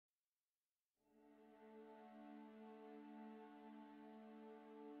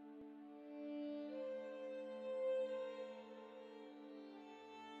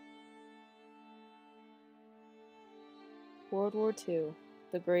World War II,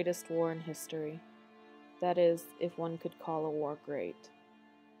 the greatest war in history. That is, if one could call a war great.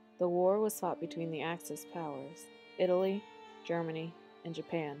 The war was fought between the Axis powers, Italy, Germany, and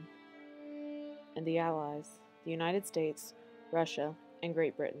Japan, and the Allies, the United States, Russia, and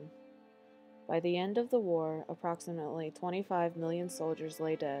Great Britain. By the end of the war, approximately 25 million soldiers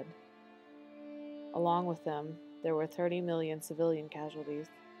lay dead. Along with them, there were 30 million civilian casualties,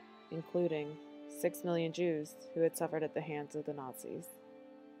 including 6 million Jews who had suffered at the hands of the Nazis.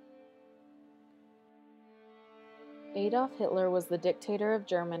 Adolf Hitler was the dictator of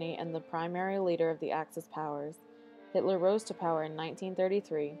Germany and the primary leader of the Axis powers. Hitler rose to power in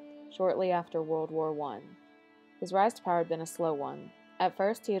 1933, shortly after World War I. His rise to power had been a slow one. At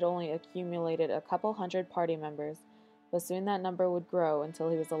first, he had only accumulated a couple hundred party members, but soon that number would grow until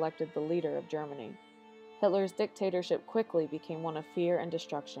he was elected the leader of Germany. Hitler's dictatorship quickly became one of fear and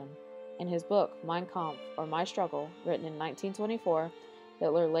destruction. In his book, Mein Kampf, or My Struggle, written in 1924,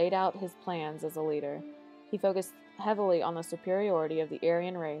 Hitler laid out his plans as a leader. He focused heavily on the superiority of the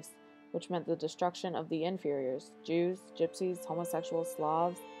Aryan race, which meant the destruction of the inferiors, Jews, Gypsies, homosexuals,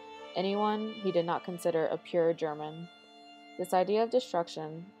 Slavs, anyone he did not consider a pure German. This idea of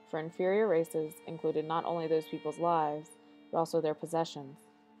destruction for inferior races included not only those people's lives, but also their possessions,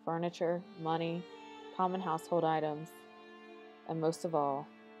 furniture, money, common household items, and most of all,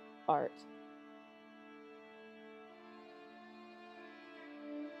 art.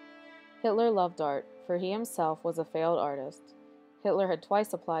 Hitler loved art, for he himself was a failed artist. Hitler had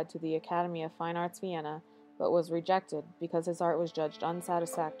twice applied to the Academy of Fine Arts Vienna, but was rejected because his art was judged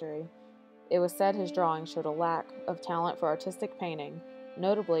unsatisfactory. It was said his drawings showed a lack of talent for artistic painting,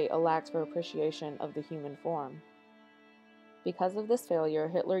 notably a lack for appreciation of the human form. Because of this failure,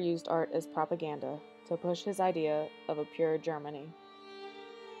 Hitler used art as propaganda to push his idea of a pure Germany.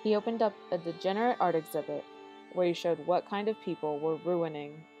 He opened up a degenerate art exhibit where he showed what kind of people were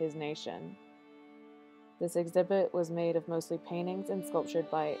ruining his nation. This exhibit was made of mostly paintings and sculptured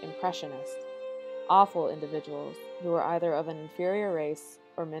by impressionists, awful individuals who were either of an inferior race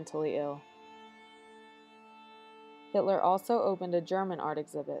or mentally ill. Hitler also opened a German art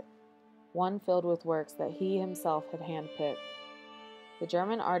exhibit, one filled with works that he himself had handpicked. The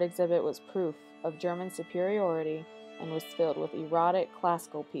German art exhibit was proof of German superiority and was filled with erotic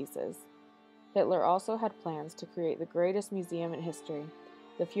classical pieces. Hitler also had plans to create the greatest museum in history,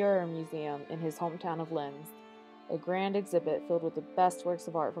 the Führer Museum in his hometown of Linz, a grand exhibit filled with the best works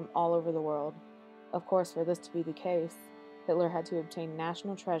of art from all over the world. Of course, for this to be the case, Hitler had to obtain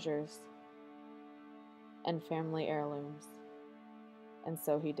national treasures and family heirlooms. And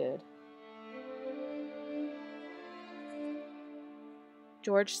so he did.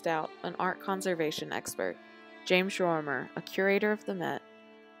 George Stout, an art conservation expert. James Rorimer, a curator of the Met.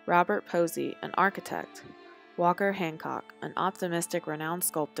 Robert Posey, an architect. Walker Hancock, an optimistic renowned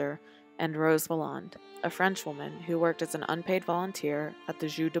sculptor. And Rose Valland, a Frenchwoman who worked as an unpaid volunteer at the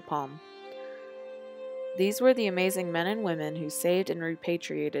Jeu de Paume. These were the amazing men and women who saved and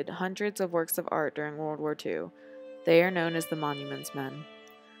repatriated hundreds of works of art during World War II. They are known as the Monuments Men.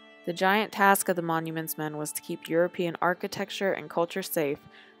 The giant task of the Monuments Men was to keep European architecture and culture safe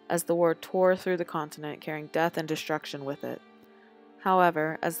as the war tore through the continent, carrying death and destruction with it.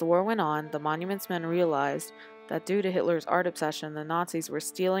 However, as the war went on, the Monuments Men realized that due to Hitler's art obsession, the Nazis were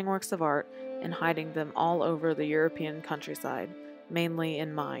stealing works of art and hiding them all over the European countryside, mainly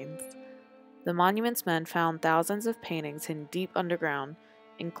in mines. The Monuments Men found thousands of paintings hidden deep underground,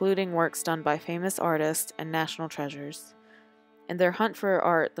 including works done by famous artists and national treasures. In their hunt for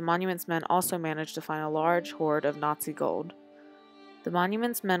art, the Monuments Men also managed to find a large hoard of Nazi gold. The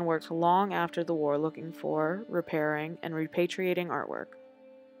Monuments Men worked long after the war looking for, repairing, and repatriating artwork.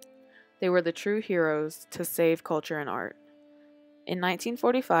 They were the true heroes to save culture and art. In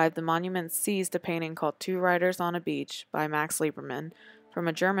 1945, the Monuments seized a painting called Two Riders on a Beach by Max Liebermann from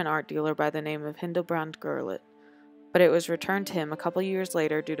a German art dealer by the name of Hildebrand Gerlit, but it was returned to him a couple years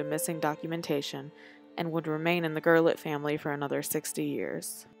later due to missing documentation and would remain in the Gerlit family for another 60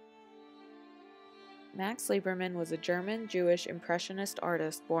 years. Max Liebermann was a German Jewish Impressionist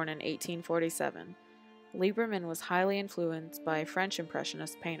artist born in 1847. Liebermann was highly influenced by French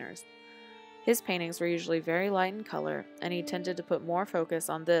Impressionist painters. His paintings were usually very light in color, and he tended to put more focus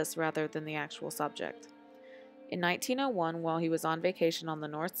on this rather than the actual subject. In 1901, while he was on vacation on the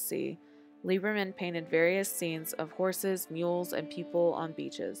North Sea, Liebermann painted various scenes of horses, mules, and people on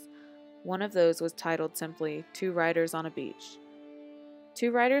beaches. One of those was titled simply, Two Riders on a Beach.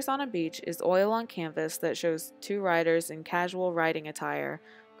 Two Riders on a Beach is oil on canvas that shows two riders in casual riding attire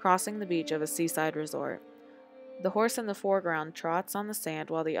crossing the beach of a seaside resort. The horse in the foreground trots on the sand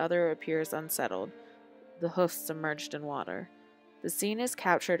while the other appears unsettled. the hoofs submerged in water. The scene is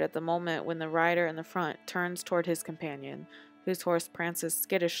captured at the moment when the rider in the front turns toward his companion, whose horse prances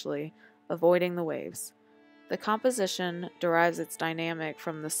skittishly, avoiding the waves. The composition derives its dynamic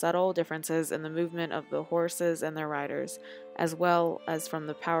from the subtle differences in the movement of the horses and their riders, as well as from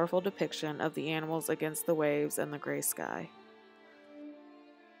the powerful depiction of the animals against the waves and the gray sky.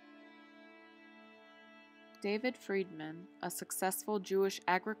 David Friedman, a successful Jewish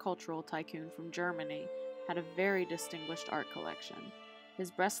agricultural tycoon from Germany, had a very distinguished art collection.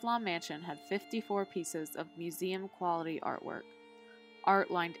 His Breslau mansion had 54 pieces of museum-quality artwork. Art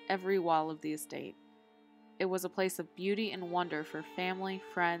lined every wall of the estate. It was a place of beauty and wonder for family,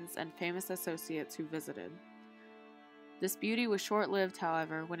 friends, and famous associates who visited. This beauty was short-lived,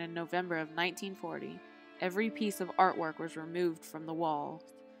 however, when in November of 1940, every piece of artwork was removed from the walls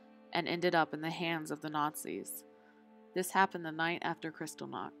and ended up in the hands of the Nazis. This happened the night after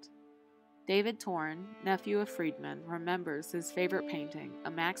Kristallnacht. David Toren, nephew of Friedman, remembers his favorite painting, a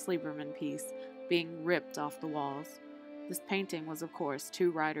Max Liebermann piece, being ripped off the walls. This painting was, of course,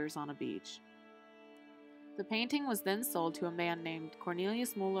 two riders on a beach. The painting was then sold to a man named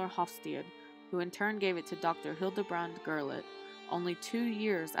Cornelius Müller Hofstede, who in turn gave it to Dr. Hildebrand Gerlit, only 2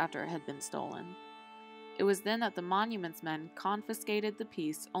 years after it had been stolen. It was then that the monuments men confiscated the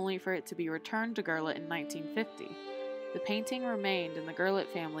piece, only for it to be returned to Gerlit in 1950. The painting remained in the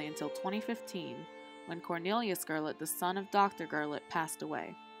Gerlit family until 2015, when Cornelius Gerlit, the son of Dr. Gerlit, passed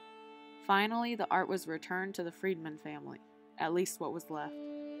away. Finally, the art was returned to the Friedman family, at least what was left.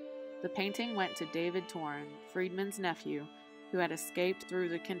 The painting went to David Toren, Friedman's nephew, who had escaped through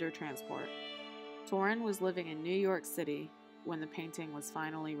the Kindertransport. Toren was living in New York City when the painting was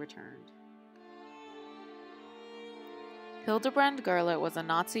finally returned. Hildebrand Gerlit was a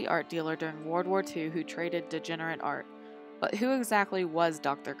Nazi art dealer during World War II who traded degenerate art. But who exactly was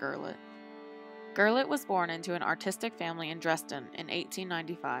Dr. Gerlit? Gerlit was born into an artistic family in Dresden in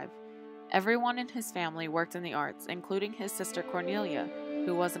 1895. Everyone in his family worked in the arts, including his sister Cornelia,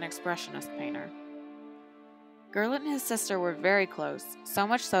 who was an expressionist painter. Gerlit and his sister were very close, so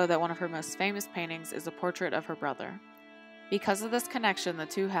much so that one of her most famous paintings is a portrait of her brother. Because of this connection the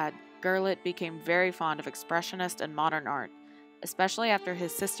two had, Gerlit became very fond of expressionist and modern art, especially after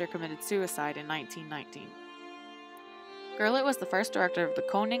his sister committed suicide in 1919. Gerlit was the first director of the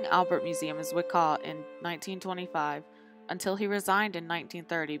Koning Albert Museum in Zwickau in 1925, until he resigned in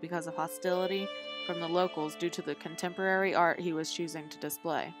 1930 because of hostility from the locals due to the contemporary art he was choosing to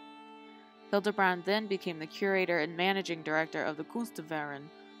display. Hildebrand then became the curator and managing director of the Kunstverein,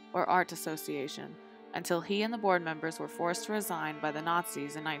 or Art Association, until he and the board members were forced to resign by the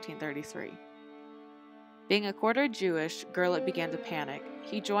Nazis in 1933. Being a quarter Jewish, Gerlit began to panic.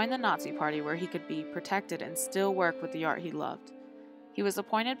 He joined the Nazi Party where he could be protected and still work with the art he loved. He was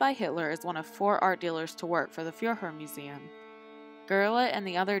appointed by Hitler as one of 4 art dealers to work for the Führer Museum. Gerlit and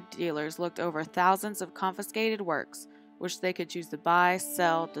the other dealers looked over thousands of confiscated works, which they could choose to buy,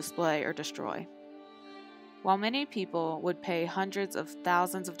 sell, display, or destroy. While many people would pay hundreds of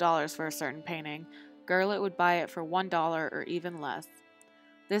thousands of dollars for a certain painting, Gerlit would buy it for $1 or even less.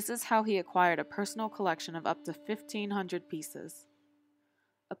 This is how he acquired a personal collection of up to 1,500 pieces.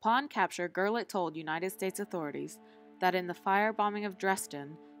 Upon capture, Gerlit told United States authorities that in the firebombing of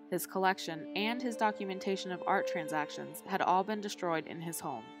Dresden, his collection and his documentation of art transactions had all been destroyed in his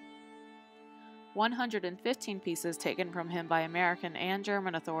home. 115 pieces taken from him by American and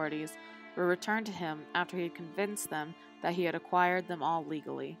German authorities were returned to him after he had convinced them that he had acquired them all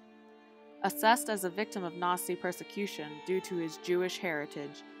legally. Assessed as a victim of Nazi persecution due to his Jewish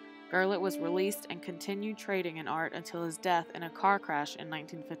heritage, Gerlit was released and continued trading in art until his death in a car crash in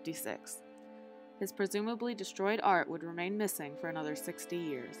 1956. His presumably destroyed art would remain missing for another 60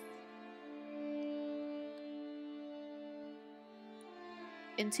 years.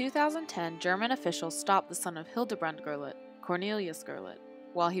 In 2010, German officials stopped the son of Hildebrand Gerlit, Cornelius Gerlit,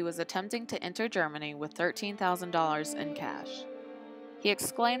 while he was attempting to enter Germany with $13,000 in cash. He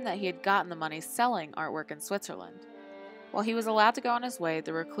exclaimed that he had gotten the money selling artwork in Switzerland. While he was allowed to go on his way,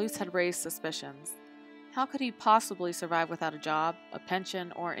 the recluse had raised suspicions. How could he possibly survive without a job, a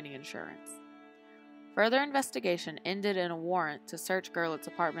pension, or any insurance? Further investigation ended in a warrant to search Gerlit's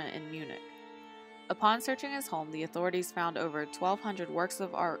apartment in Munich. Upon searching his home, the authorities found over 1,200 works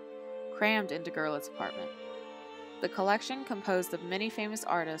of art crammed into Gerlit's apartment. The collection, composed of many famous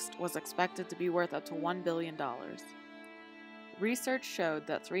artists, was expected to be worth up to $1 billion. Research showed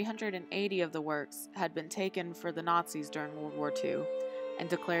that 380 of the works had been taken for the Nazis during World War II and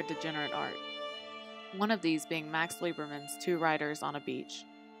declared degenerate art, one of these being Max Liebermann's 2 Riders on a Beach.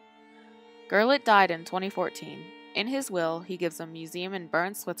 Gerlit died in 2014. In his will, he gives a museum in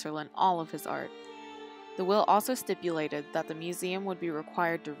Bern, Switzerland, all of his art. The will also stipulated that the museum would be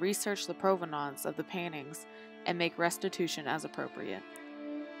required to research the provenance of the paintings and make restitution as appropriate.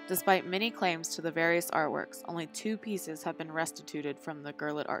 Despite many claims to the various artworks, only 2 pieces have been restituted from the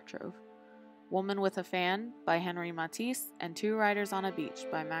Gurlitt Art Trove: Woman with a Fan by Henri Matisse and 2 Riders on a Beach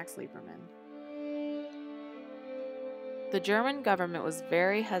by Max Liebermann. The German government was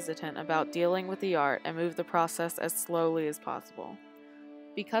very hesitant about dealing with the art and moved the process as slowly as possible.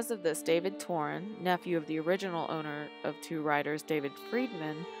 Because of this, David Toren, nephew of the original owner of 2 Riders, David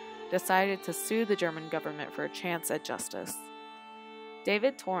Friedman, decided to sue the German government for a chance at justice.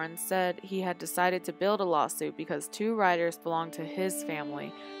 David Toren said he had decided to build a lawsuit because 2 Riders belonged to his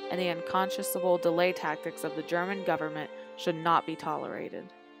family, and the unconscionable delay tactics of the German government should not be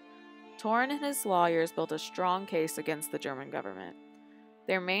tolerated. Toren and his lawyers built a strong case against the German government.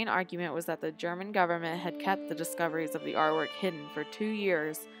 Their main argument was that the German government had kept the discoveries of the artwork hidden for 2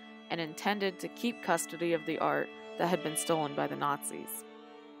 years and intended to keep custody of the art that had been stolen by the Nazis.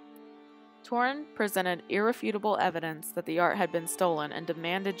 Toren presented irrefutable evidence that the art had been stolen and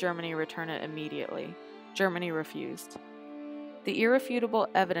demanded Germany return it immediately. Germany refused. The irrefutable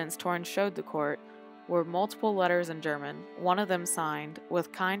evidence Toren showed the court were multiple letters in German, one of them signed,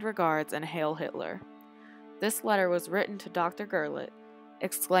 "With kind regards and Hail Hitler." This letter was written to Dr. Gurlitt,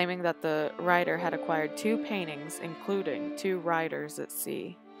 exclaiming that the writer had acquired 2 paintings, including 2 Riders at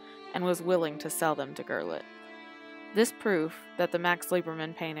Sea, and was willing to sell them to Gurlitt. This proof that the Max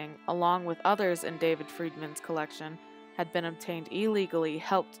Liebermann painting, along with others in David Friedman's collection, had been obtained illegally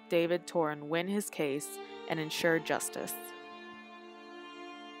helped David Toren win his case and ensure justice.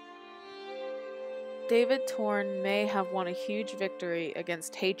 David Toren may have won a huge victory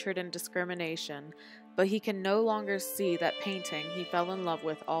against hatred and discrimination, but he can no longer see that painting he fell in love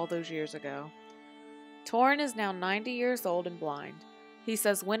with all those years ago. Toren is now 90 years old and blind. He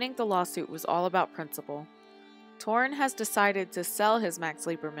says winning the lawsuit was all about principle. Toren has decided to sell his Max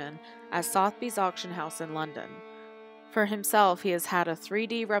Liebermann at Sotheby's auction house in London. For himself, he has had a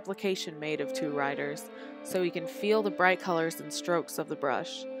 3D replication made of 2 Riders, so he can feel the bright colors and strokes of the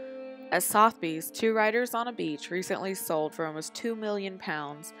brush. At Sotheby's, 2 Riders on a Beach recently sold for almost £2 million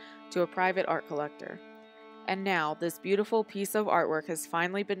to a private art collector. And now, this beautiful piece of artwork has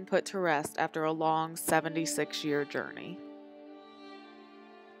finally been put to rest after a long 76-year journey.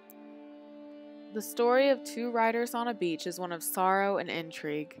 The story of 2 Riders on a Beach is one of sorrow and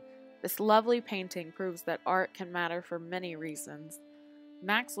intrigue. This lovely painting proves that art can matter for many reasons.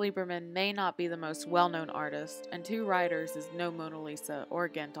 Max Liebermann may not be the most well-known artist, and 2 Riders is no Mona Lisa or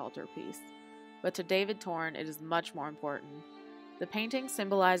Ghent altarpiece, but to David Toren it is much more important. The painting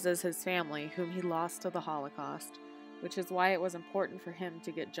symbolizes his family, whom he lost to the Holocaust, which is why it was important for him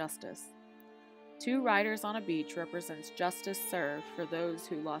to get justice. 2 Riders on a Beach represents justice served for those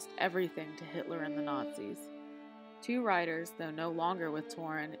who lost everything to Hitler and the Nazis. 2 Riders, though no longer with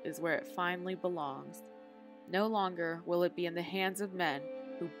Toren, is where it finally belongs. No longer will it be in the hands of men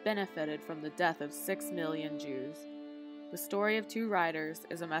who benefited from the death of 6 million Jews. The story of 2 Riders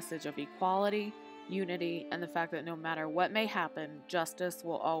is a message of equality, unity, and the fact that no matter what may happen, justice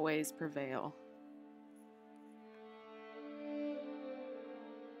will always prevail.